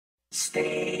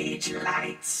Stage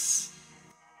lights.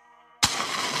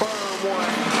 Burn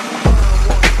one.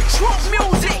 Trump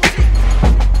music.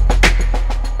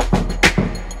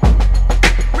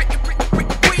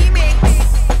 Remix.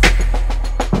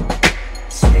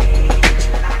 Stage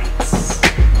lights.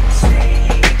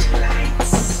 Stage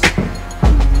lights.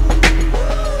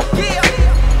 Yeah.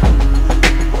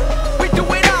 We do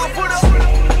it all for the.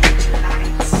 Stage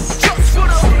lights. Just for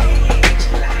the. Stage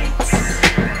lights.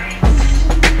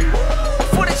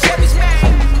 For the Chevys,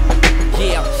 man.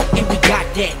 Yeah, and we got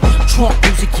that Trump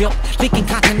music, yup. Thinking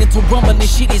continental rumbling,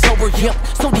 shit is over, yup.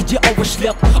 So did you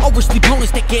overslept? Oversleep on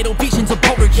us, that ghetto visions of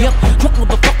bolder, yup. Drunk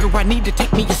motherfucker, I need to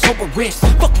take me a sober rest.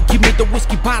 Fucking give me the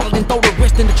whiskey bottle and throw the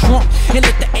rest in the trunk. And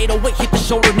let the 808 hit the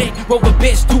shoulder neck. Roll the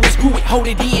best, do it, screw it, hold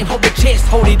it in, hold the chest,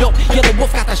 hold it up.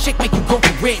 YelaWolf got the shake, make you go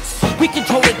for reds. We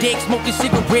control the deck, smoking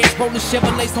cigarettes, rolling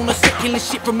Chevrolets on the set, killing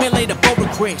shit from LA to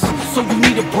Photographs. So you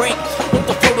need a break, want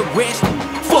the flow to rest.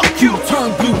 Fuck you,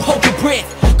 turn blue, hold your breath.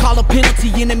 Call a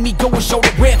penalty, enemy, go and show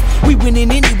the ref. We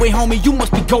winning anyway, homie, you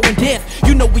must be going deaf.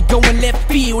 You know we going left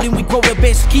field and we grow the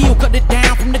best skill. Cut it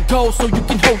down from the goal so you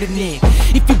can hold it in.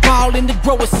 If you ball in the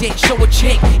grower set, show a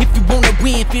check. If you wanna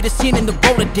win, fit us in the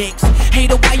Rolodex.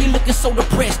 Hater, why you looking so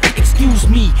depressed? Excuse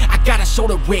me, I gotta show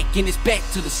the wreck and it's back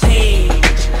to the stage.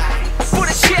 For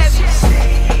the Chevy,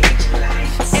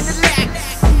 and the Lex.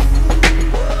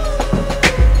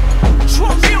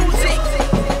 Trump music.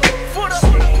 For the.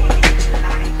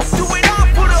 Do it all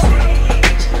for the.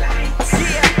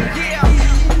 Yeah, yeah.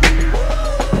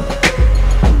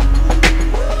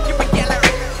 You be yelling.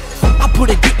 I put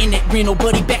a dent in that Reno,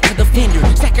 buddy, back to the fender.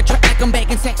 Sack a track like I'm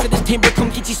back in sacks of this timber. Come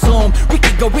get you some.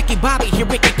 Ricky go, Ricky Bobby, here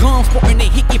Ricky comes. Sporting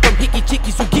that hickey from Hickey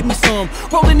Chicky, so give me some.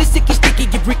 Rolling this sicky sticky,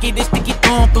 give Ricky this sticky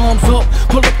thumbs up.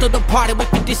 Pull up to the party with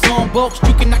 50 some bucks.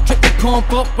 You cannot trip and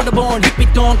crump up with a born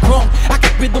hippie done crump. I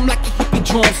got rhythm like a hippie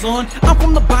drum, son. I'm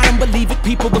from the bottom, believe it,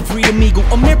 people, the freedom eagle.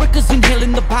 America's in hell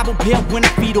in the Bible belt when I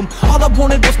feed them. All I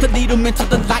wanted was to lead them into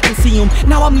the light and see them.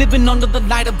 Now I'm living under the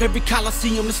light of every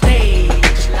coliseum. The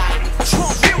stage light.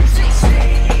 Trump music.